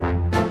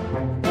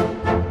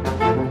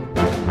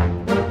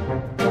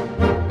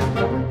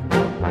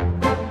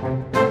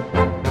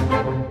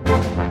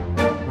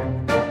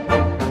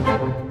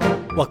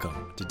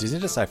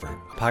Deciphered,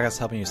 a podcast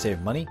helping you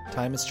save money,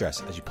 time, and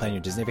stress as you plan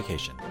your Disney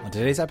vacation. On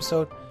today's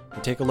episode, we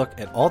take a look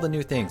at all the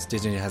new things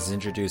Disney has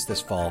introduced this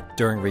fall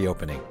during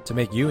reopening to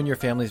make you and your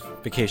family's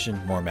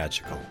vacation more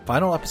magical.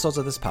 Final episodes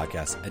of this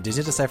podcast at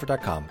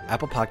DisneyDeciphered.com,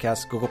 Apple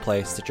Podcasts, Google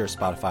Play, Stitcher,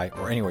 Spotify,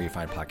 or anywhere you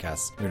find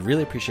podcasts. We'd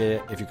really appreciate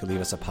it if you could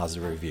leave us a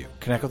positive review.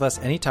 Connect with us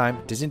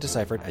anytime,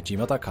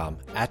 DisneyDeciphered@gmail.com,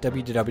 at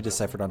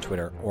WDWDeciphered on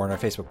Twitter, or on our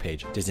Facebook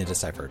page, Disney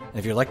Deciphered. And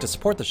if you'd like to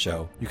support the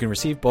show, you can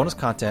receive bonus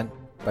content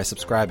by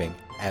subscribing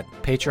at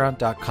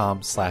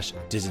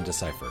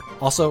patreon.com/DisneyDeciphered.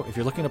 Also, if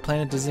you're looking to plan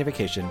a Disney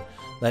vacation,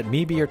 let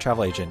me be your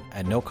travel agent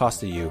at no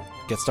cost to you.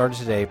 Get started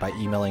today by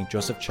emailing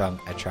Joseph Chung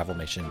at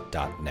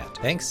travelnation.net.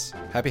 Thanks,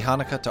 happy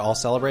Hanukkah to all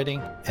celebrating,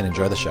 and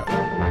enjoy the show.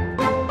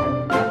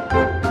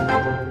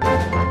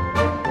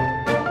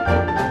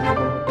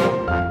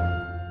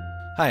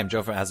 Hi, I'm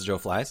Joe from As the Joe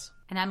Flies.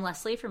 And I'm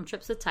Leslie from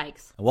Trips with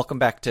Tykes. Welcome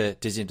back to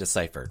Disney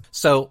Deciphered.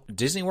 So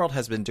Disney World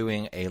has been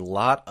doing a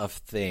lot of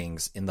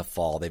things in the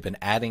fall. They've been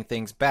adding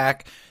things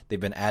back. They've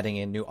been adding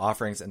in new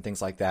offerings and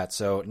things like that.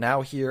 So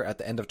now here at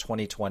the end of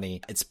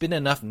 2020, it's been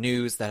enough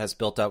news that has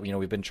built up.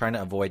 We've been trying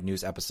to avoid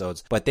news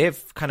episodes, but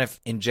they've kind of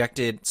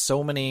injected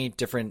so many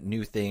different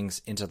new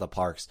things into the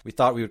parks. We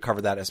thought we would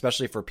cover that,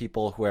 especially for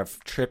people who have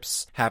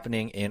trips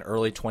happening in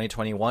early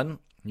 2021.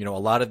 A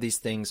lot of these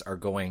things are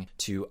going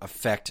to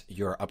affect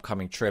your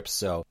upcoming trips.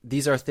 So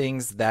these are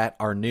things that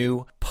are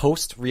new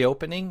post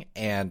reopening,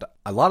 and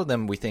a lot of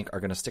them we think are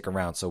going to stick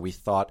around. So we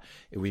thought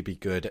it would be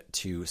good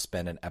to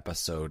spend an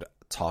episode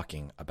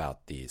talking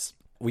about these.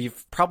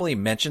 We've probably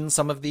mentioned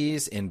some of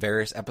these in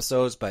various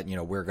episodes, but,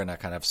 we're going to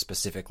kind of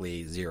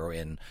specifically zero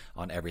in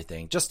on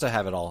everything just to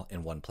have it all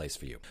in one place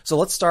for you. So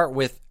let's start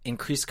with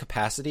increased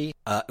capacity.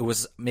 It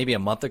was maybe a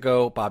month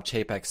ago, Bob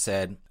Chapek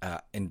said,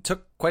 and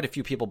took quite a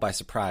few people by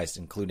surprise,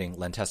 including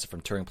Len Testa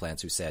from Touring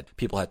Plans, who said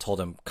people had told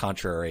him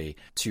contrary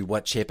to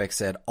what Chapek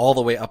said all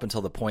the way up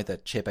until the point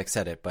that Chapek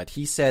said it. But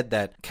he said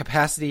that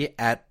capacity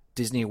at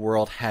Disney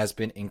World has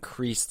been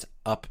increased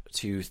up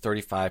to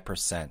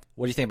 35%.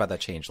 What do you think about that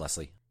change,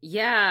 Leslie?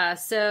 Yeah,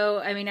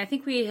 so, I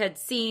think we had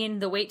seen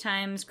the wait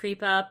times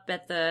creep up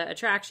at the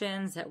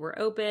attractions that were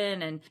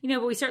open, and,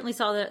 but we certainly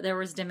saw that there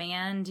was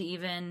demand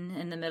even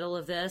in the middle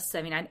of this.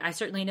 I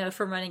certainly know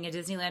from running a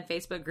Disneyland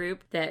Facebook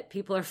group that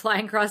people are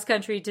flying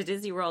cross-country to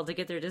Disney World to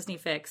get their Disney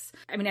fix.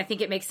 I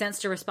think it makes sense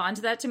to respond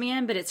to that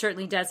demand, but it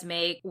certainly does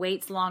make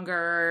waits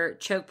longer,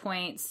 choke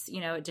points,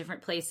 at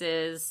different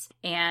places,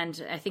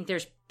 and I think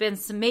there's been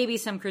maybe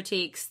some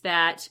critiques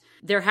that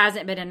there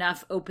hasn't been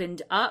enough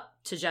opened up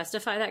to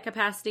justify that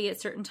capacity at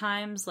certain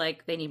times.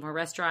 Like they need more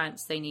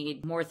restaurants, they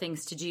need more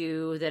things to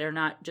do that are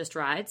not just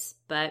rides.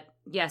 But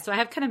yeah, so I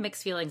have kind of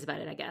mixed feelings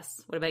about it, I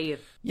guess. What about you?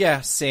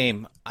 Yeah,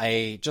 same.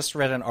 I just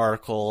read an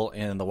article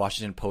in the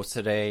Washington Post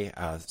today,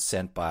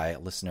 sent by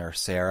listener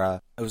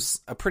Sarah. It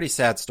was a pretty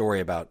sad story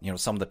about,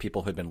 some of the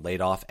people who had been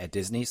laid off at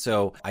Disney.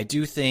 So I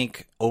do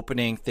think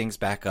opening things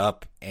back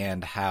up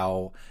and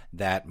how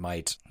that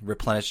might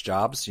replenish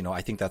jobs,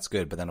 I think that's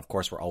good. But then, of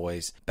course, we're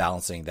always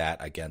balancing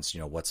that against,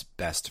 what's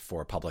best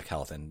for public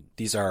health. And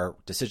these are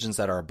decisions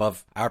that are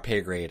above our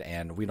pay grade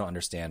and we don't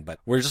understand. But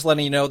we're just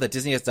letting you know that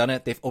Disney has done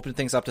it. They've opened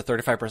things up to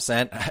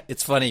 35%.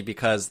 It's funny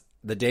because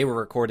the day we're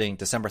recording,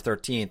 December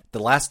 13th, the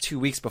last 2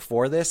 weeks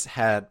before this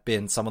had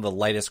been some of the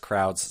lightest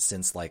crowds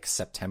since like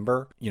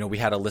September. We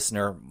had a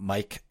listener,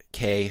 Mike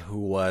K, who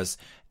was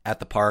at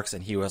the parks,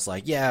 and he was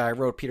like, yeah, I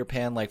rode Peter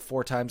Pan like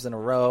 4 times in a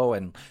row,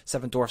 and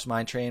Seven Dwarfs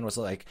Mine Train was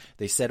like,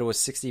 they said it was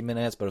 60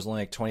 minutes, but it was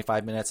only like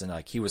 25 minutes, and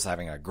like he was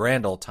having a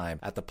grand old time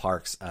at the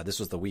parks.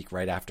 This was the week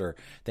right after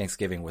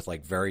Thanksgiving with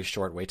like very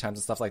short wait times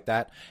and stuff like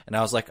that. And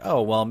I was like,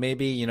 oh, well,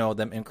 maybe,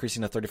 them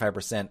increasing to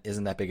 35%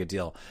 isn't that big a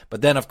deal.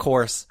 But then, of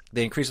course,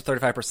 they increased to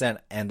 35%,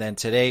 and then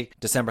today,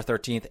 December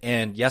 13th,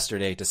 and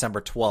yesterday, December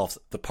 12th,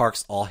 the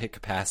parks all hit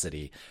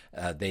capacity.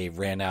 They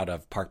ran out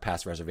of park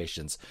pass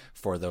reservations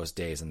for those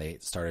days, and they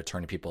started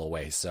turning people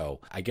away. So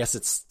I guess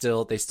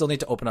they still need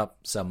to open up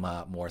some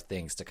more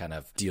things to kind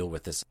of deal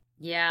with this.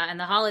 Yeah, and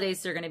the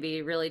holidays are going to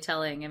be really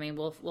telling.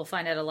 We'll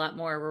find out a lot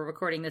more. We're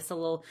recording this a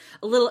little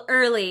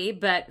early,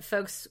 but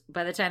folks,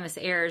 by the time this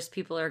airs,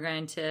 people are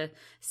going to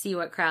see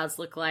what crowds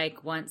look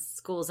like once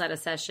school's out of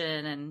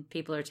session and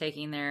people are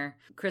taking their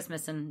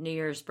Christmas and New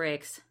Year's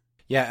breaks.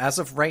 Yeah, as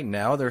of right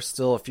now, there's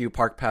still a few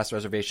park pass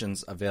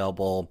reservations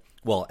available,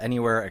 well,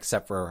 anywhere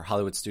except for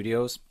Hollywood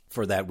Studios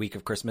for that week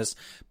of Christmas,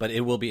 but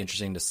it will be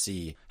interesting to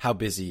see how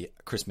busy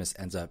Christmas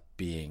ends up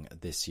being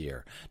this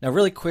year. Now,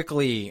 really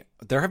quickly,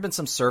 there have been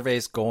some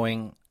surveys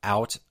going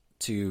out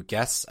to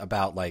guests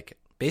about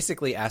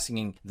basically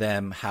asking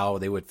them how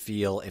they would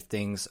feel if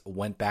things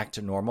went back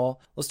to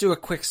normal. Let's do a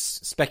quick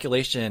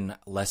speculation,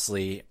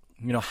 Leslie.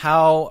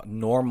 How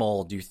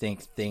normal do you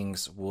think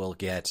things will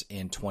get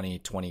in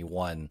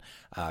 2021,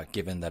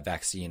 given the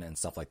vaccine and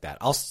stuff like that?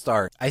 I'll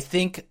start. I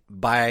think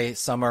by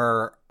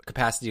summer,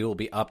 capacity will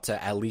be up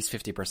to at least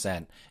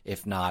 50%,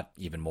 if not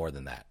even more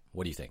than that.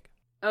 What do you think?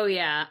 Oh,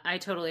 yeah, I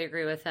totally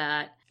agree with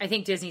that. I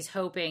think Disney's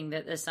hoping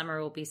that this summer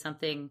will be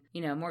something,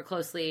 more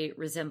closely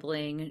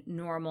resembling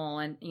normal.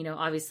 And,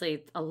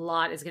 obviously a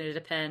lot is going to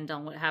depend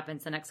on what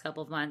happens the next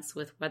couple of months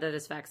with whether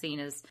this vaccine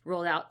is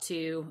rolled out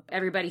to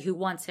everybody who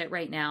wants it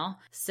right now.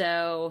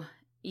 So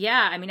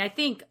yeah, I mean, I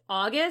think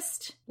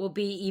August will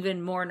be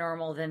even more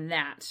normal than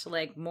that,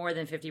 like more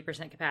than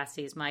 50%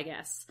 capacity is my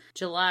guess.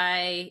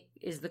 July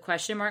is the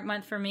question mark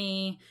month for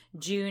me.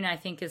 June, I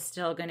think, is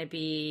still going to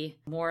be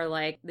more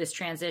like this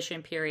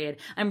transition period.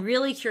 I'm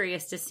really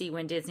curious to see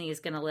when Disney is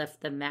going to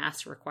lift the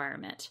mask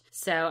requirement.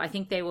 So I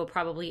think they will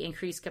probably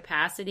increase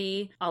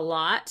capacity a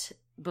lot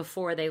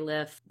before they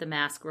lift the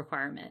mask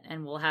requirement.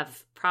 And we'll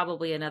have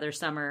probably another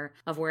summer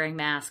of wearing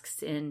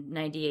masks in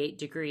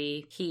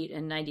 98-degree heat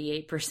and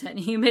 98%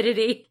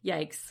 humidity.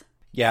 Yikes.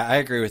 Yeah, I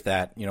agree with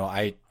that.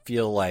 I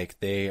feel like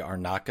they are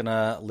not going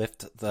to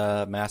lift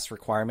the mask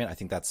requirement. I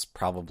think that's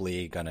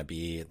probably going to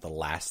be the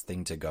last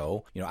thing to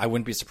go. I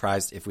wouldn't be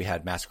surprised if we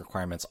had mask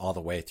requirements all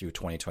the way through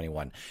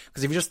 2021.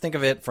 Because if you just think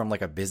of it from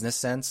like a business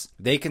sense,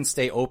 they can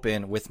stay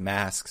open with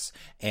masks.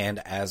 And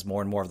as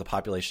more and more of the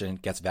population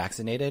gets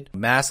vaccinated,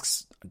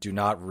 masks do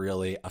not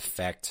really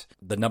affect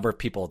the number of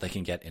people they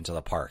can get into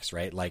the parks,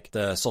 right? Like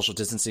the social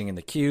distancing in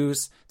the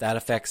queues, that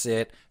affects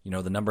it.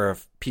 The number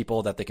of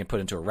people that they can put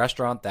into a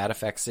restaurant, that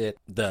affects it.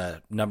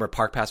 The number of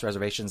park pass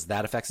reservations,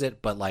 that affects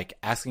it. But like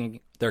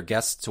asking their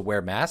guests to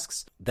wear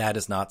masks, that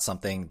is not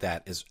something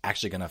that is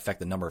actually going to affect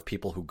the number of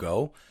people who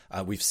go.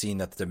 We've seen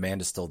that the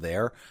demand is still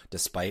there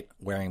despite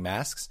wearing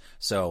masks.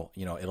 So,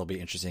 it'll be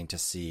interesting to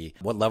see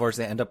what levers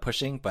they end up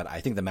pushing. But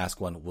I think the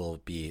mask one will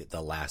be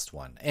the last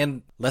one.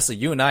 And Leslie,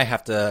 you and I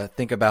have to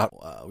think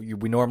about,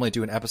 we normally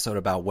do an episode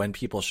about when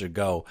people should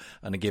go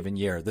on a given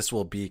year. This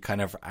will be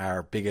kind of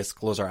our biggest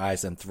close our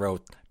eyes and throw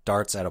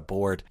darts at a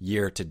board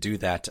year to do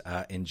that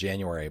in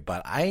January.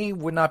 But I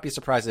would not be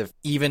surprised if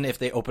even if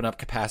they open up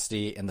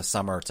capacity in the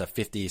summer to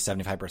 50,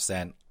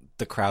 75%,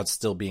 the crowd's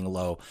still being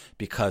low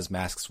because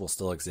masks will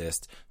still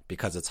exist,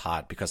 because it's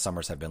hot, because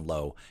summers have been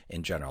low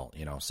in general,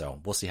 so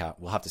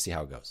we'll have to see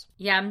how it goes.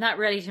 Yeah, I'm not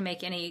ready to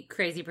make any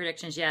crazy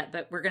predictions yet,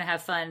 but we're going to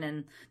have fun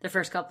in the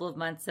first couple of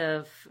months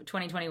of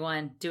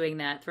 2021 doing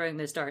that, throwing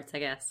those darts, I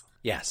guess.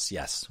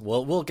 Yes.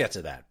 We'll get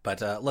to that.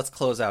 But let's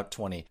close out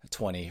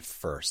 2020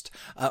 first.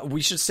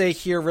 We should say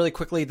here really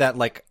quickly that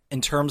like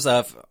in terms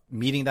of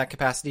meeting that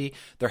capacity,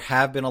 there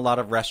have been a lot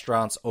of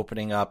restaurants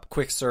opening up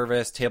quick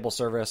service, table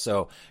service.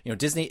 So,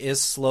 Disney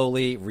is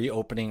slowly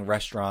reopening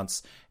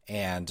restaurants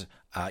and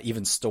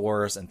even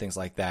stores and things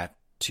like that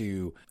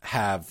to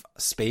have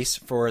space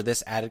for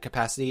this added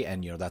capacity.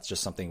 And, that's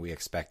just something we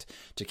expect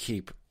to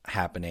keep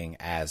happening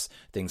as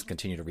things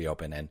continue to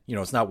reopen. And,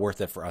 it's not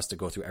worth it for us to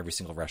go through every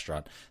single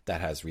restaurant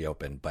that has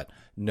reopened, but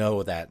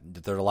know that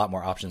there are a lot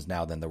more options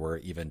now than there were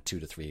even 2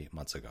 to 3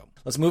 months ago.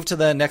 Let's move to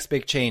the next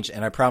big change.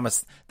 And I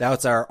promise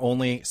that's our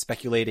only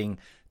speculating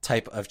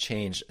type of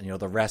change.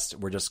 The rest,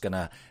 we're just going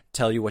to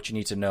tell you what you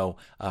need to know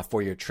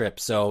for your trip.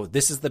 So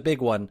this is the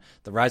big one,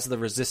 the Rise of the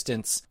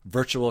Resistance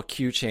virtual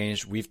queue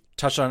change. We've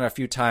touched on it a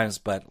few times,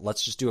 but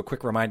let's just do a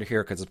quick reminder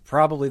here because it's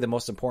probably the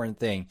most important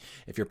thing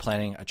if you're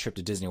planning a trip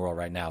to Disney World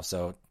right now.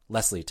 So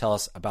Leslie, tell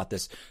us about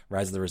this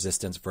Rise of the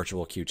Resistance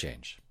virtual queue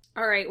change.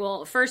 All right.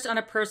 Well, first, on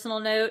a personal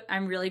note,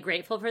 I'm really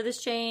grateful for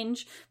this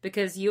change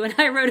because you and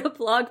I wrote a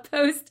blog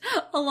post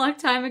a long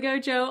time ago,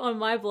 Joe, on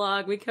my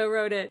blog. We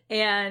co-wrote it,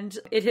 and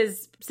it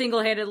has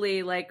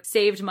single-handedly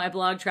saved my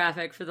blog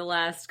traffic for the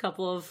last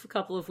couple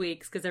of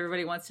weeks because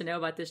everybody wants to know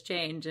about this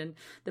change, and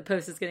the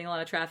post is getting a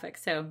lot of traffic.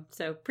 So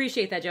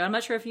appreciate that, Joe. I'm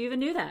not sure if you even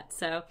knew that.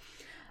 So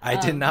I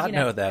did not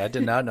know that. I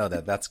did not know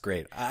that. That's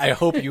great. I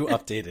hope you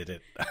updated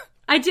it.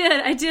 I did.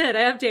 I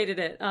updated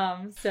it.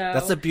 So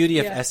that's the beauty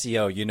of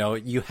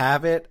SEO. You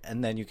have it,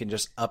 and then you can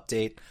just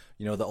update,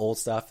 the old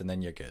stuff, and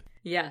then you're good.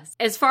 Yes.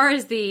 As far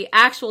as the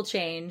actual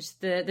change,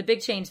 the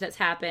big change that's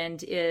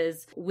happened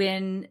is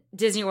when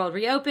Disney World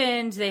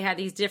reopened, they had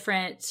these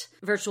different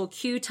virtual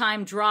queue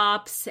time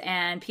drops,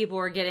 and people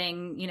were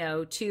getting,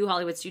 to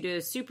Hollywood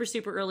Studios super,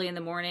 super early in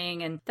the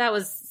morning. And that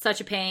was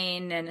such a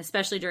pain, and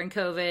especially during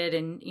COVID,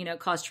 and,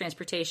 caused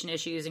transportation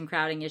issues and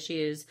crowding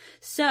issues.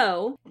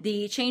 So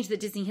the change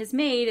that Disney has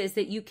made is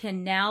that you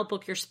can now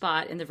book your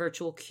spot in the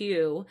virtual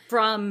queue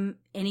from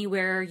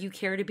anywhere you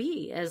care to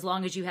be, as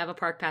long as you have a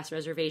park pass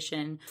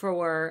reservation for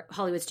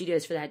Hollywood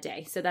Studios for that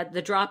day. So that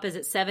the drop is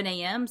at 7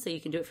 a.m. So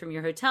you can do it from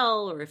your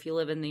hotel, or if you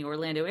live in the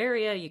Orlando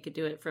area, you could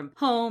do it from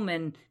home.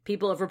 And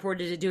people have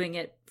reported to doing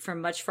it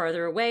from much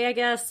farther away, I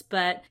guess.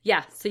 But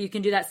yeah, so you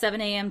can do that 7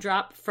 a.m.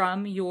 drop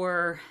from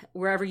your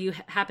wherever you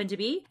happen to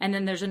be. And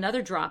then there's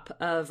another drop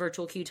of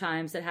virtual queue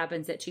times that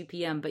happens at 2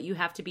 p.m. But you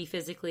have to be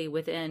physically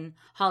within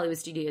Hollywood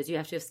Studios. You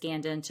have to have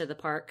scanned into the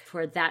park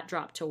for that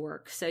drop to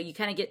work. So you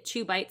kind of get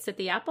 2 bites at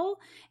the apple,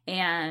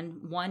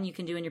 and one you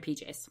can do in your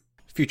PJs.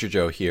 Future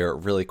Joe here.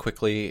 Really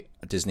quickly,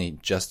 Disney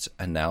just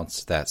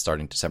announced that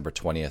starting December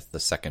 20th, the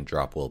second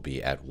drop will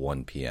be at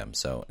 1 p.m.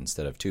 So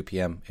instead of 2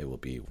 p.m., it will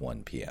be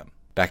 1 p.m.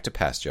 Back to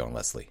Past Joe and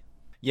Leslie.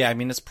 Yeah, I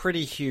mean, it's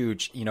pretty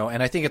huge,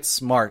 and I think it's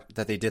smart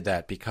that they did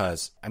that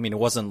because, I mean, it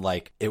wasn't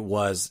like it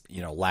was,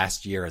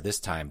 last year or this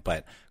time,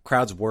 but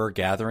crowds were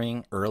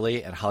gathering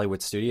early at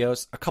Hollywood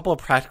Studios. A couple of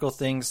practical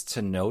things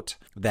to note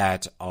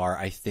that are,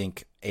 I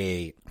think,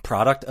 a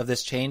product of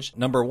this change.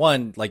 Number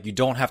one, like you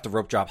don't have to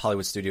rope drop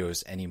Hollywood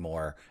Studios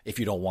anymore if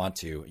you don't want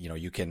to.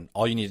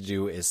 All you need to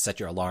do is set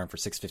your alarm for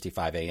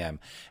 6:55 a.m.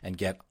 and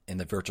get in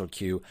the virtual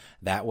queue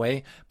that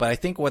way. But I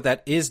think what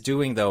that is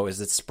doing though is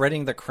it's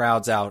spreading the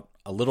crowds out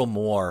a little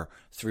more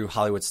through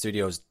Hollywood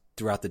Studios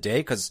throughout the day,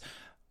 because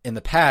in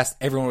the past,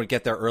 everyone would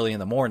get there early in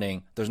the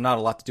morning. There's not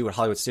a lot to do at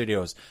Hollywood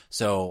Studios.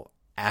 So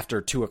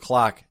after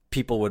 2:00,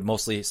 people would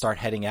mostly start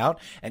heading out.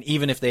 And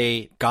even if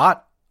they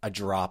got a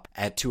drop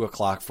at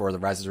 2:00 for the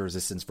Rise of the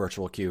Resistance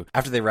virtual queue,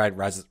 after they ride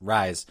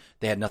Rise,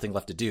 they had nothing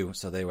left to do.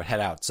 So they would head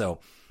out. So,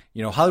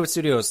 Hollywood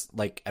Studios,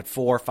 like at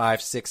 4,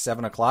 5, 6,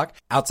 7 o'clock,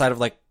 outside of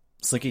like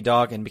Slinky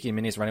Dog and Mickey and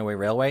Minnie's Runaway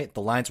Railway,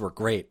 the lines were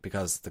great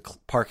because the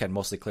park had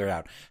mostly cleared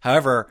out.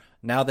 However,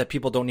 now that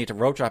people don't need to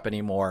rope drop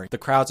anymore, the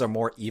crowds are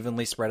more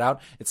evenly spread out.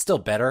 It's still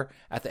better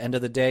at the end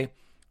of the day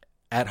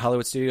at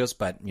Hollywood Studios,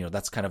 but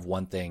that's kind of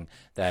one thing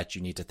that you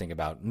need to think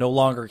about. No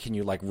longer can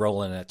you like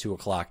roll in at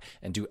 2:00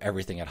 and do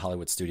everything at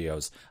Hollywood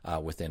Studios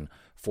within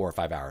 4 or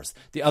 5 hours.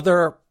 The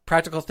other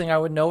practical thing I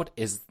would note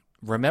is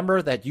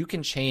remember that you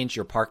can change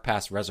your park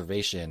pass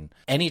reservation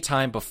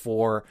anytime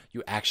before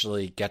you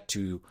actually get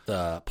to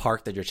the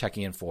park that you're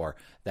checking in for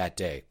that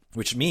day,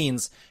 which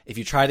means if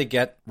you try to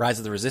get Rise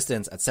of the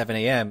Resistance at 7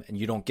 a.m. and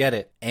you don't get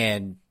it,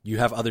 and you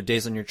have other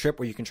days on your trip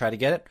where you can try to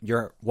get it,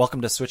 you're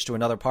welcome to switch to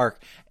another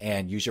park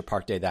and use your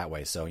park day that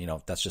way. So,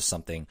 that's just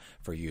something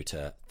for you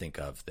to think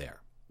of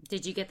there.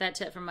 Did you get that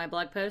tip from my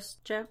blog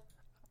post, Joe?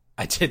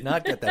 I did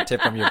not get that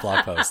tip from your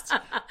blog post,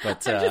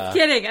 but I'm just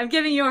kidding. I'm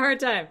giving you a hard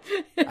time.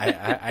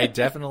 I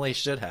definitely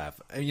should have.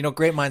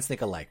 Great minds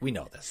think alike. We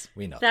know this.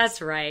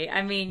 That's right.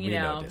 I mean,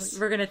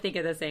 we're going to think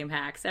of the same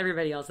hacks.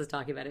 Everybody else is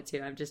talking about it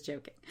too. I'm just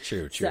joking.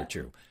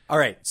 True. All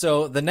right.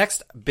 So the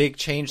next big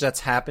change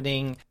that's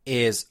happening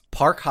is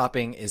park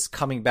hopping is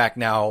coming back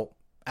now.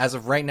 As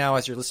of right now,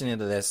 as you're listening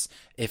to this,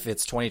 if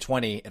it's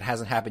 2020, it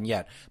hasn't happened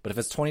yet. But if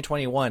it's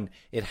 2021,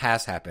 it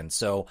has happened.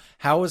 So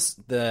how is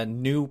the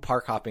new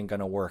park hopping going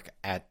to work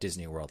at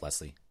Disney World,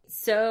 Leslie?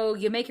 So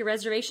you make a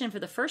reservation for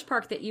the first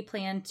park that you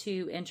plan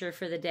to enter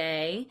for the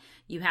day.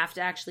 You have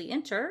to actually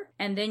enter,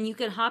 and then you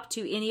can hop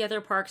to any other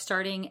park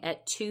starting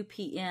at 2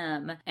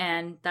 p.m.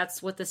 And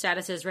that's what the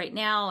status is right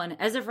now. And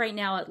as of right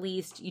now, at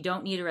least, you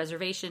don't need a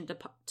reservation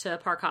to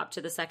park hop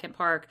to the second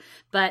park.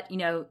 But,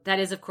 that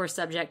is, of course,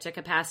 subject to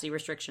capacity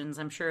restrictions.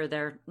 I'm sure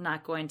they're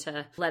not going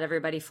to let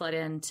everybody flood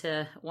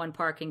into one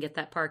park and get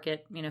that park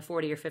at,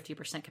 40 or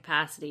 50%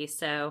 capacity.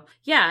 So,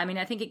 yeah, I mean,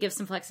 I think it gives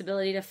some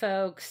flexibility to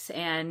folks,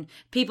 and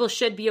people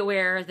should be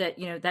aware that,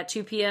 that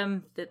 2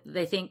 p.m. that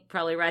they think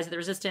probably Rise of the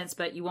Resistance,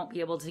 but you won't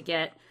be able to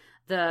get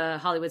the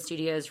Hollywood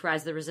Studios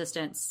Rise of the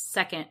Resistance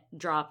second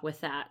drop with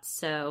that.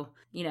 So,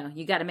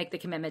 you got to make the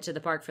commitment to the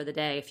park for the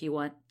day if you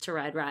want to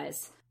ride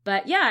Rise.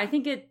 But yeah, I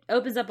think it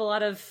opens up a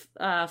lot of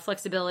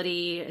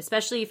flexibility,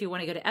 especially if you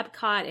want to go to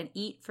Epcot and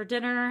eat for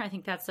dinner. I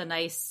think that's a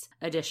nice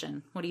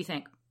addition. What do you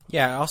think?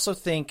 Yeah, I also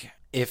think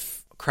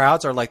if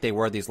crowds are like they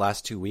were these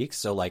last 2 weeks,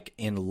 so like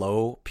in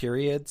low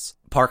periods,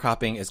 park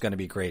hopping is going to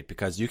be great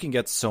because you can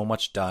get so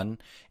much done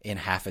in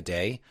half a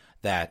day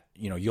that,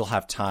 you'll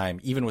have time,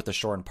 even with the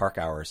shortened park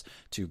hours,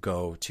 to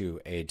go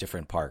to a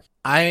different park.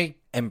 I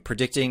am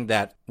predicting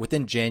that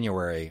within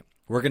January,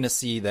 we're going to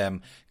see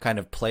them kind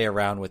of play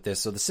around with this.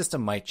 So the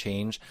system might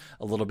change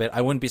a little bit.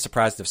 I wouldn't be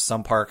surprised if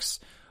some parks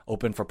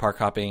open for park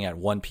hopping at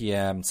 1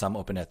 p.m., some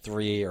open at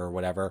 3 or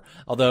whatever,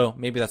 although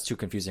maybe that's too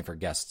confusing for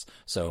guests.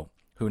 So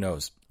who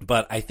knows?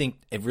 But I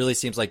think it really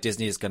seems like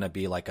Disney is going to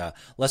be like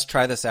let's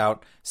try this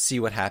out, see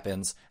what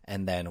happens,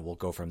 and then we'll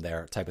go from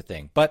there type of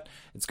thing. But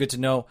it's good to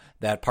know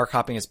that park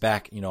hopping is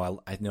back. I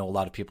know a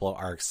lot of people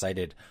are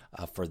excited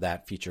for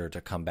that feature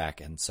to come back.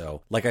 And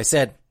so, like I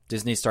said,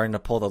 Disney's starting to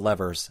pull the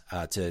levers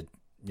to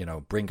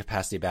bring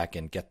capacity back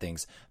and get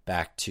things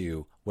back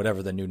to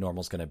whatever the new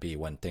normal is going to be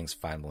when things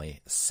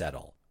finally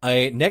settle.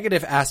 A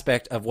negative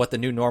aspect of what the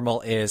new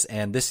normal is,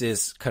 and this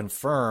is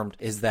confirmed,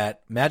 is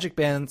that Magic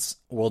Bands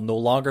will no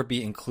longer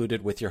be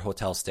included with your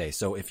hotel stay.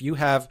 So if you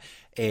have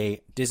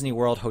a Disney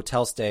World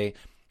hotel stay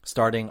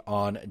starting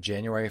on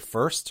January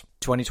 1st,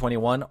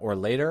 2021 or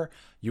later,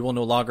 you will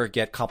no longer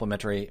get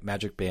complimentary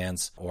Magic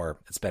Bands, or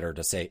it's better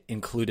to say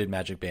included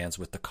Magic Bands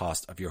with the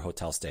cost of your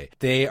hotel stay.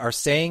 They are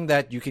saying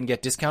that you can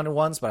get discounted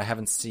ones, but I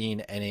haven't seen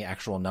any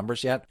actual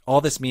numbers yet.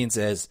 All this means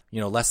is,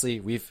 Leslie,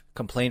 we've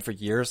complained for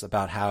years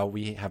about how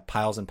we have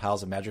piles and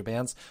piles of Magic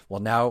Bands.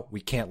 Well, now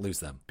we can't lose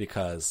them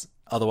because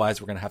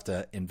otherwise we're going to have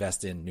to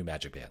invest in new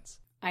Magic Bands.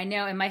 I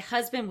know. And my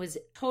husband was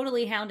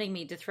totally hounding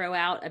me to throw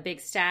out a big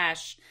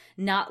stash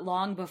not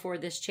long before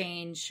this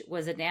change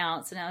was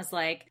announced. And I was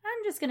like,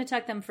 I'm just going to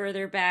tuck them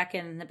further back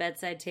in the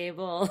bedside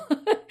table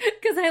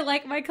because I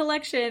like my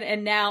collection.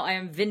 And now I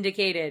am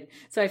vindicated.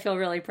 So I feel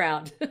really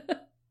proud.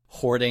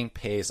 Hoarding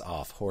pays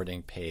off.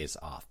 Hoarding pays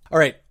off. All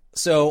right.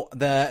 So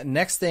the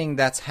next thing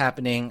that's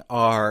happening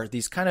are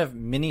these kind of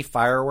mini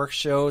fireworks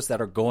shows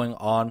that are going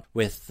on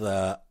with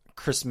the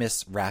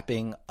Christmas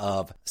wrapping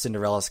of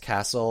Cinderella's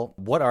castle.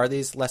 What are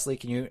these, Leslie?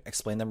 Can you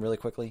explain them really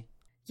quickly?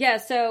 Yeah,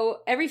 so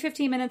every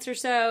 15 minutes or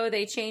so,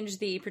 they change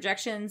the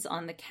projections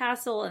on the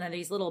castle, and then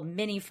these little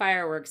mini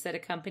fireworks that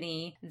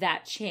accompany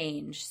that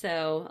change.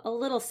 So a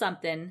little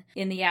something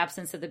in the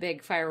absence of the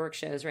big fireworks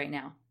shows right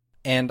now.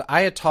 And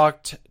I had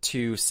talked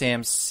to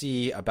Sam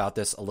C about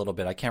this a little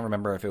bit. I can't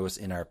remember if it was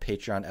in our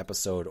Patreon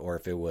episode or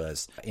if it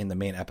was in the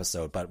main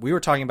episode, but we were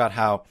talking about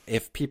how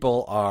if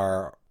people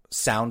are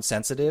sound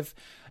sensitive,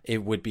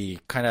 it would be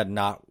kind of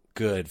not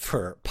good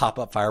for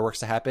pop-up fireworks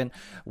to happen.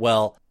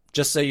 Well,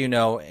 just so you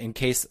know, in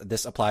case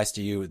this applies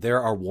to you,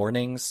 there are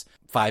warnings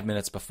 5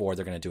 minutes before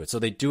they're going to do it. So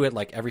they do it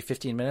like every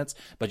 15 minutes,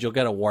 but you'll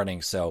get a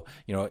warning. So,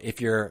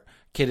 if your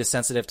kid is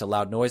sensitive to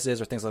loud noises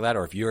or things like that,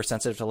 or if you're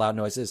sensitive to loud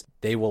noises,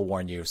 they will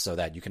warn you so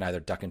that you can either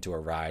duck into a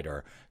ride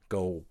or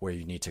go where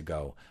you need to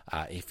go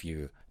if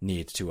you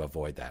need to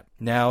avoid that.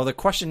 Now, the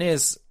question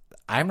is,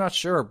 I'm not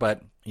sure,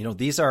 but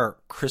these are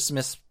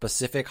Christmas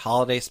specific,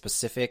 holiday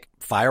specific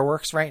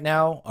fireworks right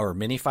now, or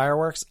mini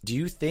fireworks. Do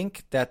you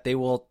think that they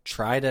will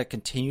try to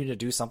continue to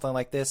do something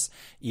like this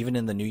even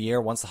in the new year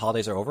once the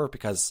holidays are over?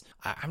 Because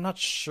I'm not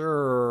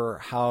sure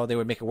how they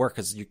would make it work,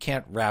 because you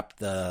can't wrap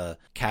the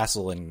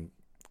castle in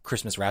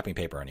Christmas wrapping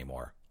paper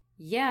anymore.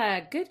 Yeah,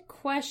 good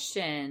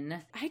question.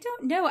 I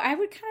don't know. I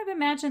would kind of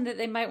imagine that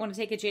they might want to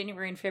take a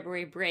January and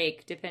February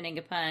break, depending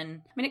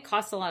upon, it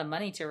costs a lot of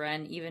money to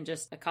run even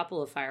just a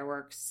couple of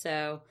fireworks.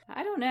 So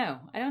I don't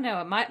know.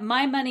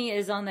 My money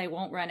is on they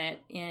won't run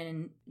it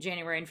in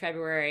January and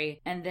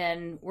February. And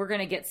then we're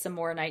going to get some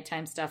more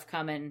nighttime stuff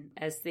coming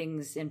as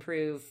things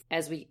improve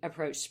as we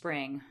approach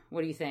spring.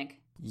 What do you think?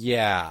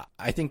 Yeah,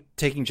 I think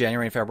taking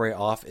January and February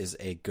off is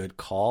a good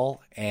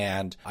call.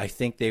 And I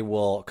think they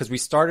will, because we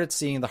started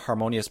seeing the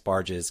Harmonious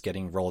barges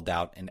getting rolled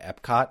out in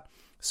Epcot.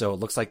 So it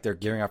looks like they're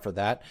gearing up for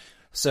that.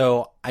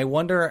 So I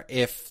wonder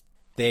if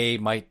they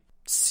might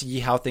see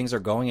how things are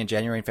going in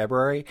January and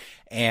February.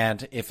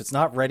 And if it's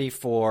not ready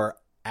for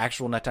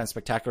actual nighttime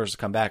spectaculars to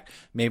come back,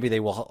 maybe they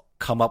will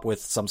come up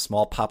with some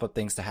small pop-up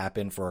things to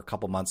happen for a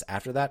couple months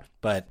after that.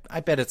 But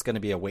I bet it's going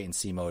to be a wait and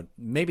see mode.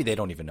 Maybe they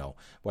don't even know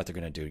what they're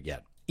going to do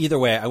yet. Either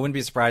way, I wouldn't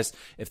be surprised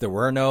if there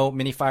were no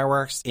mini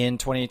fireworks in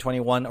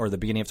 2021 or the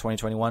beginning of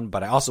 2021,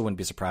 but I also wouldn't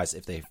be surprised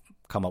if they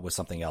come up with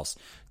something else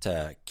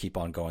to keep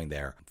on going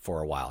there for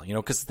a while,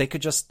 because they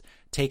could just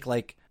take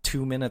like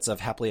 2 minutes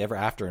of Happily Ever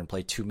After and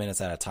play 2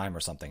 minutes at a time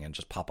or something and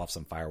just pop off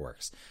some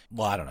fireworks.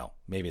 Well, I don't know.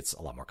 Maybe it's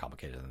a lot more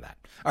complicated than that.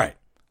 All right.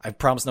 I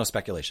promise no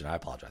speculation. I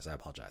apologize.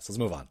 Let's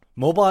move on.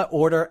 Mobile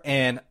order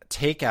and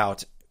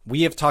takeout.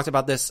 We have talked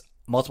about this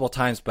multiple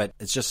times, but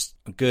it's just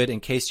good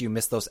in case you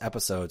missed those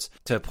episodes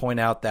to point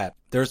out that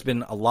there's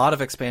been a lot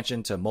of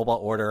expansion to mobile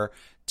order,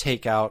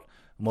 takeout,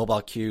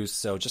 mobile queues.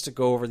 So just to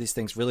go over these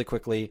things really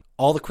quickly,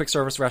 all the quick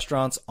service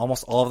restaurants,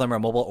 almost all of them are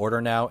mobile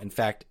order now. In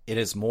fact, it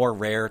is more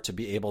rare to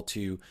be able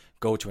to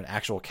go to an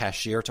actual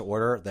cashier to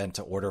order than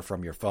to order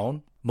from your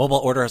phone. Mobile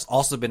order has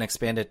also been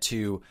expanded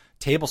to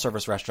table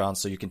service restaurants,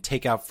 so you can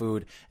take out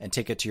food and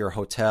take it to your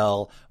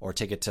hotel or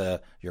take it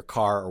to your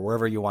car or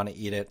wherever you want to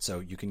eat it. So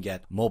you can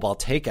get mobile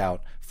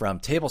takeout from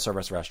table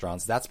service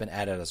restaurants. That's been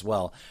added as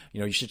well.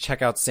 You should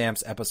check out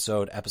Sam's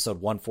episode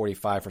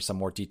 145 for some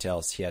more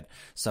details. He had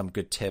some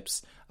good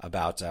tips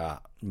about,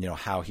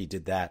 how he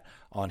did that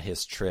on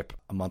his trip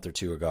a month or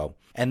two ago.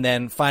 And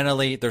then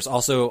finally, there's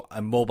also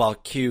a mobile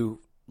queue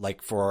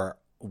like for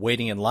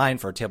waiting in line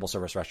for a table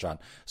service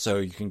restaurant, so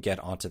you can get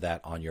onto that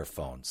on your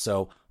phone.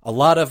 So a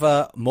lot of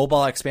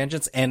mobile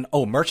expansions and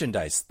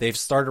merchandise. They've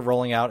started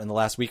rolling out in the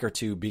last week or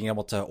two, being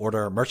able to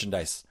order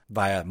merchandise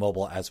via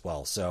mobile as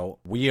well. So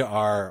we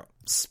are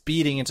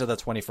speeding into the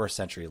 21st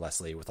century,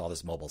 Leslie, with all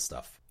this mobile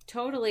stuff.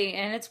 Totally.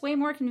 And it's way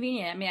more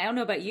convenient. I don't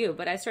know about you,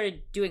 but I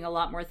started doing a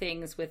lot more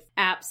things with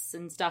apps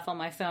and stuff on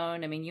my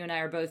phone. You and I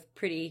are both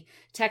pretty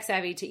tech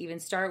savvy to even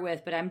start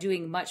with, but I'm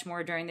doing much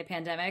more during the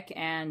pandemic.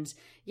 And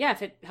yeah,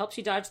 if it helps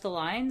you dodge the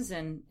lines,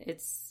 and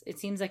it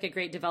seems like a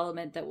great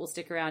development that will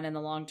stick around in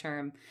the long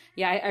term.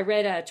 Yeah, I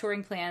read a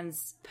Touring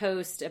Plans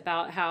post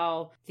about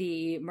how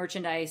the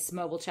merchandise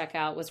mobile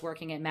checkout was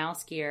working at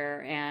Mouse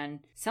Gear,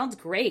 and sounds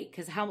great,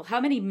 because how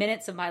many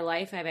minutes of my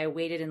life have I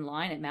waited in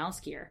line at Mouse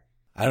Gear?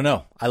 I don't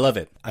know. I love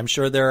it. I'm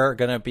sure there are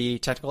going to be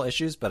technical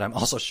issues, but I'm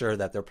also sure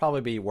that they'll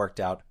probably be worked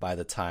out by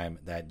the time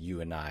that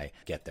you and I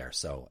get there.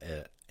 So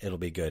it'll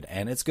be good.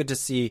 And it's good to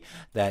see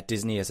that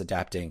Disney is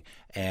adapting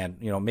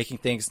and, making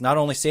things not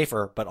only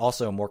safer, but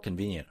also more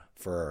convenient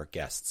for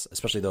guests,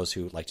 especially those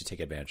who like to take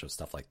advantage of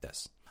stuff like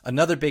this.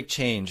 Another big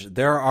change.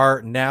 There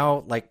are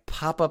now like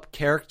pop-up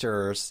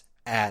characters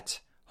at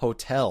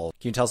hotels.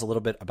 Can you tell us a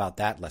little bit about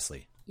that,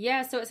 Leslie?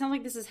 Yeah, so it sounds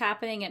like this is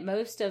happening at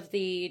most of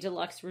the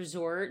deluxe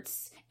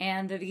resorts.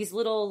 And there are these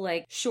little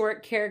like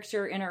short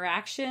character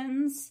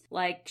interactions,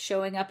 like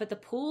showing up at the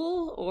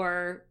pool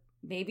or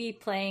maybe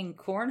playing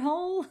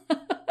cornhole.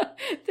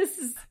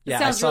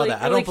 I saw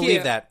that. I don't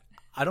believe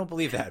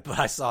that. But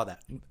I saw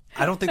that.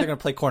 I don't think they're going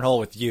to play cornhole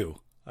with you.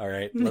 All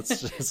right,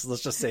 let's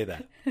just say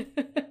that.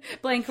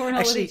 Playing cornhole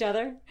with each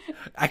other.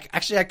 I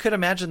could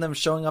imagine them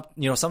showing up.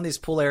 You know, some of these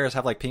pool areas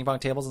have like ping pong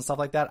tables and stuff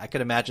like that. I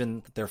could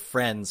imagine their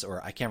friends, or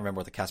I can't remember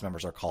what the cast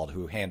members are called,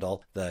 who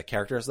handle the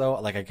characters though.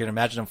 Like I could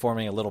imagine them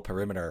forming a little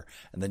perimeter,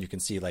 and then you can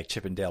see like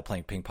Chip and Dale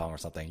playing ping pong or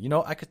something. You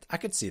know, I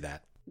could see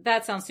that.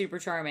 That sounds super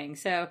charming.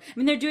 So, I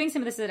mean, they're doing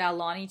some of this at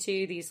Aulani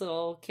too. These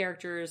little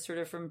characters, sort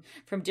of from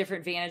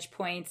different vantage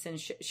points,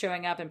 and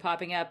showing up and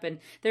popping up. And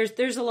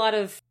there's a lot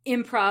of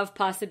improv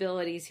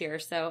possibilities here.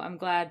 So I'm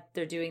glad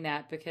they're doing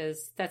that,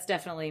 because that's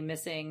definitely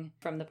missing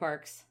from the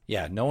parks.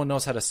 Yeah, no one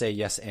knows how to say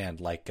yes and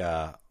like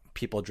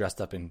people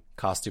dressed up in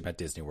costume at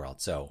Disney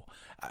World. So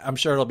I'm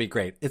sure it'll be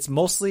great. It's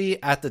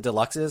mostly at the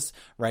deluxes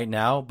right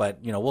now,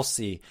 but you know, we'll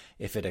see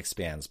if it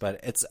expands.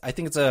 But I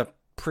think it's a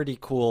pretty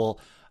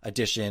cool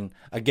addition.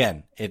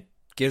 Again, it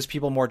gives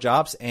people more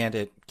jobs and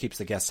it keeps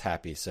the guests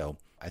happy. So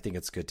I think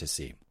it's good to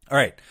see. All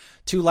right,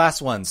 2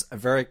 last ones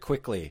very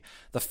quickly.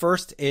 The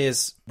first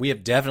is, we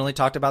have definitely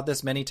talked about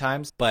this many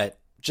times, but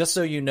just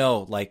so you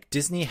know, like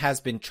Disney has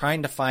been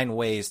trying to find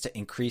ways to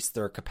increase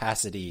their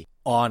capacity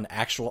on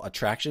actual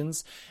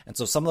attractions. And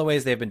so some of the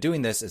ways they've been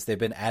doing this is they've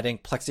been adding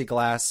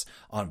plexiglass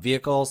on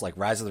vehicles like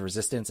Rise of the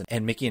Resistance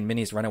and Mickey and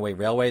Minnie's Runaway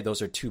Railway.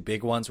 Those are 2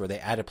 big ones where they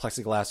added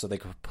plexiglass so they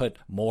could put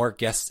more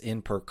guests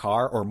in per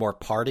car, or more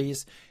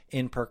parties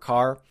in per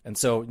car. And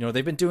so, you know,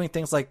 they've been doing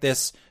things like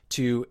this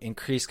to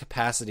increase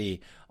capacity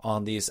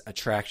on these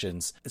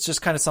attractions. It's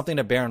just kind of something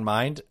to bear in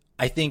mind.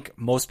 I think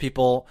most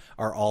people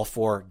are all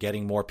for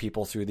getting more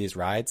people through these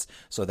rides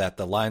so that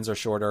the lines are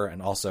shorter,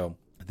 and also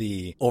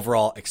the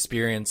overall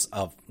experience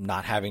of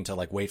not having to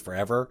like wait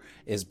forever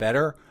is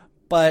better.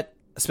 But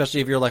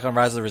especially if you're like on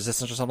Rise of the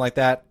Resistance or something like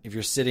that, if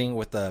you're sitting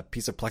with a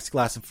piece of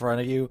plexiglass in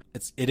front of you,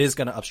 it is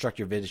going to obstruct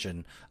your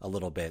vision a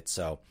little bit.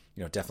 So,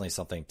 you know, definitely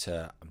something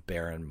to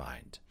bear in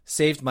mind.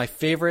 Saved my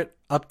favorite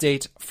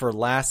update for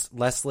last,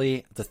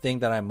 Leslie, the thing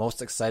that I'm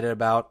most excited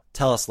about.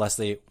 Tell us,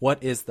 Leslie,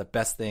 what is the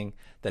best thing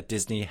that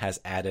Disney has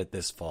added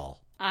this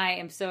fall? I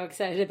am so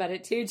excited about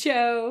it too,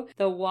 Joe.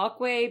 The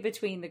walkway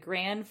between the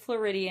Grand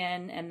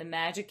Floridian and the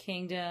Magic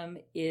Kingdom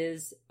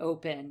is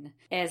open.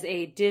 As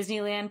a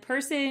Disneyland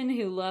person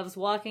who loves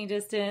walking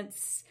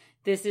distance,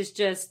 this is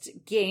just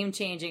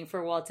game-changing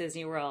for Walt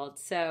Disney World.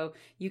 So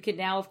you can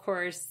now, of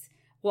course,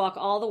 walk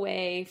all the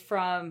way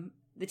from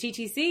the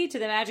TTC to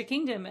the Magic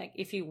Kingdom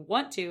if you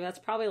want to. That's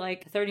probably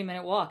like a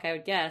 30-minute walk, I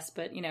would guess.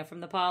 But, you know, from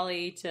the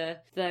Poly to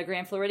the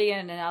Grand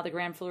Floridian, and now the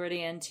Grand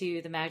Floridian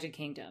to the Magic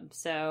Kingdom.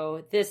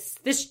 So this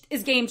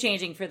is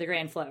game-changing for the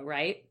Grand Flo,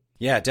 right?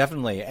 Yeah,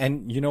 definitely.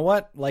 And you know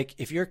what? Like,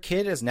 if your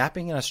kid is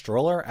napping in a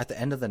stroller at the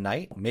end of the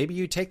night, maybe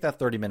you take that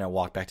 30-minute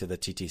walk back to the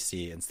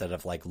TTC instead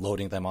of like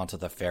loading them onto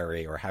the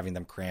ferry or having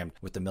them crammed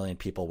with a million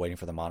people waiting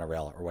for the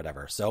monorail or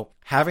whatever. So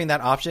having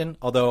that option,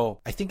 although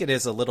I think it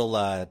is a little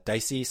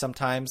dicey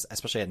sometimes,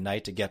 especially at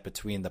night, to get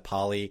between the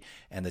Poly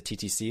and the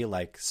TTC.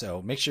 Like,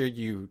 so make sure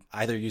you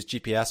either use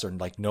GPS or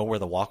like know where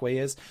the walkway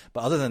is.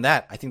 But other than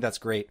that, I think that's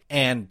great.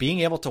 And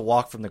being able to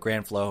walk from the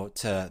Grand Flo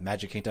to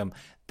Magic Kingdom,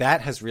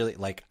 that has really,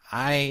 like,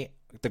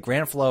 the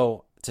Grand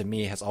Flo to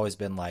me has always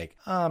been like,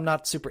 oh, I'm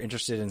not super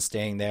interested in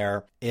staying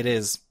there. It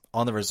is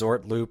on the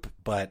resort loop,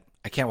 but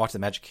I can't walk to the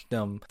Magic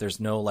Kingdom. There's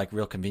no like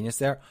real convenience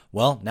there.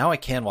 Well, now I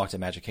can walk to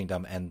Magic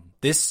Kingdom. And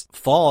this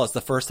fall is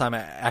the first time I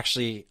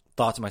actually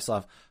thought to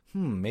myself,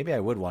 maybe I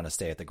would want to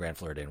stay at the Grand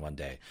Floridian one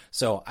day.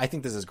 So I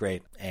think this is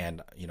great.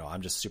 And, you know,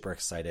 I'm just super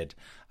excited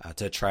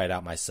to try it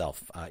out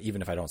myself,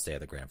 even if I don't stay at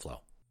the Grand Flo.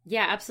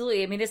 Yeah,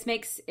 absolutely. I mean, this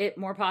makes it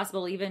more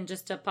possible even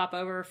just to pop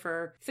over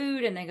for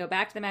food and then go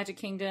back to the Magic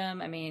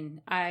Kingdom. I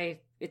mean,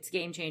 it's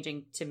game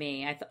changing to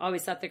me. I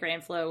always thought the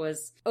Grand Flo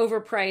was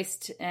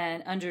overpriced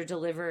and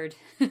under-delivered.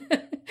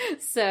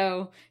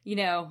 So, you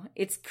know,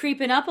 it's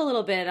creeping up a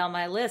little bit on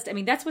my list. I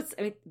mean, that's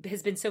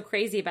has been so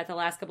crazy about the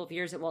last couple of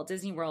years at Walt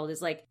Disney World is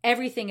like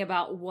everything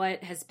about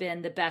what has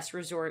been the best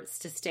resorts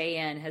to stay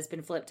in has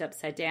been flipped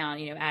upside down.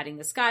 You know, adding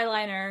the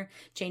Skyliner,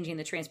 changing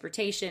the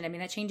transportation. I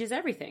mean, that changes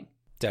everything.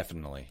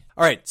 Definitely.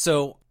 All right.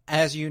 So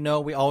as you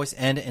know, we always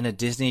end in a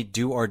Disney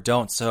do or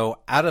don't. So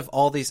out of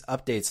all these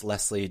updates,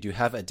 Leslie, do you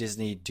have a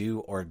Disney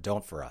do or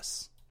don't for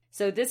us?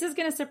 So this is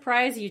going to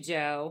surprise you,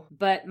 Joe,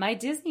 but my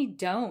Disney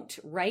don't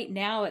right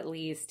now, at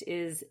least,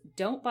 is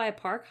don't buy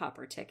park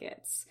hopper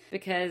tickets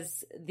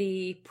because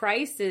the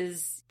price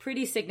is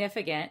pretty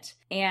significant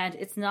and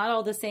it's not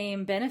all the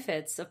same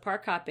benefits of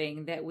park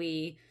hopping that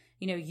we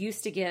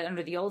used to get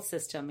under the old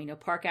system. You know,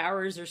 park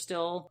hours are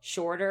still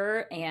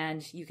shorter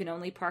and you can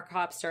only park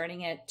hop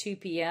starting at 2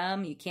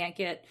 p.m. You can't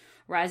get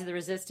Rise of the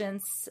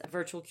Resistance,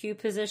 virtual queue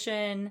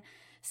position.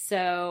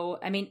 So,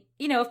 I mean,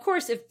 of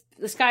course, if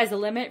the sky's the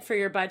limit for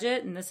your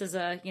budget and this is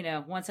a,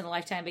 once in a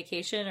lifetime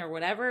vacation or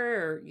whatever,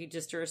 or you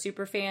just are a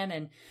super fan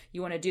and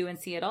you want to do and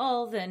see it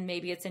all, then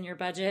maybe it's in your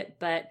budget.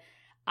 But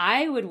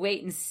I would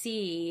wait and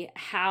see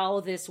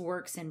how this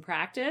works in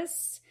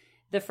practice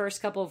the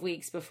first couple of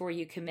weeks before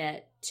you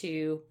commit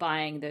to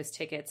buying those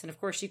tickets. And of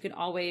course, you can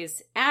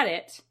always add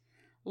it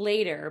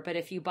later, but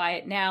if you buy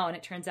it now and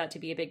it turns out to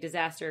be a big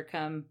disaster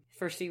come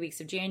first few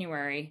weeks of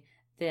January,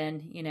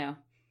 then,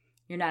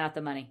 you're not out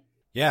the money.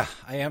 Yeah,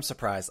 I am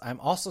surprised. I'm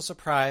also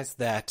surprised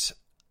that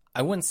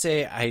I wouldn't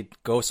say I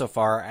go so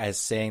far as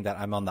saying that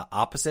I'm on the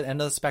opposite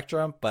end of the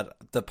spectrum, but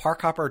the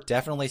park hopper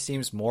definitely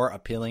seems more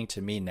appealing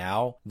to me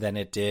now than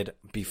it did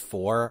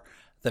before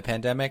the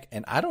pandemic.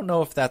 And I don't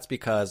know if that's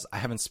because I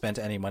haven't spent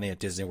any money at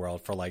Disney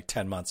World for like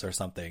 10 months or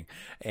something,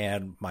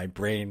 and my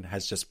brain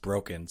has just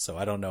broken. So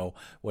I don't know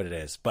what it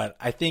is, but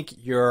I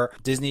think your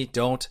Disney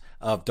don't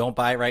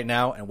buy it right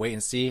now and wait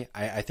and see.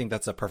 I think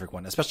that's a perfect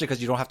one, especially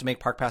because you don't have to make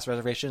park pass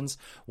reservations.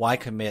 Why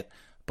commit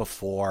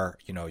before,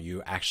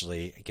 you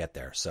actually get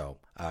there? So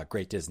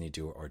great Disney,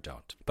 do or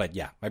don't. But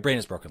yeah, my brain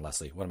is broken,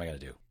 Leslie. What am I going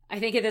to do? I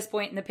think at this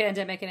point in the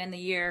pandemic and in the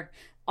year,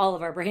 all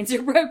of our brains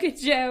are broken,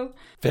 Joe.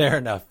 Fair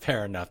enough.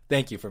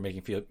 Thank you for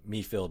making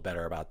me feel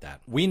better about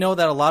that. We know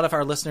that a lot of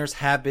our listeners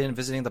have been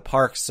visiting the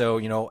parks.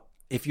 So,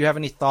 if you have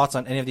any thoughts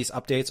on any of these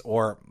updates,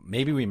 or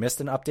maybe we missed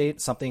an update,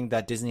 something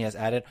that Disney has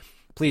added,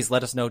 please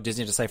let us know.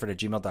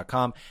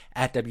 DisneyDeciphered@gmail.com,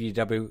 at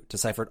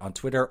WDW on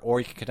Twitter, or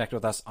you can connect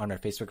with us on our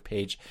Facebook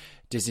page,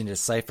 Disney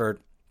Deciphered.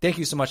 Thank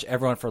you so much,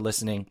 everyone, for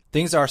listening.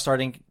 Things are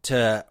starting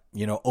to,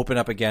 open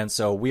up again.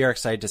 So we are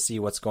excited to see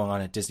what's going on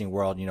at Disney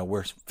World.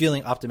 We're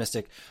feeling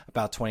optimistic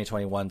about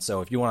 2021.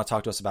 So if you want to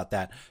talk to us about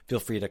that,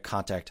 feel free to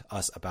contact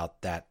us about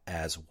that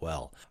as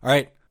well. All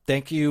right.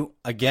 Thank you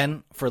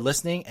again for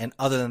listening. And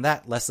other than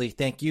that, Leslie,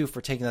 thank you for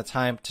taking the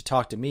time to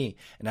talk to me.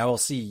 And I will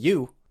see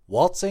you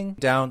waltzing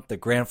down the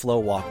Grand Flow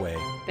walkway.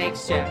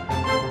 Thanks, Joe.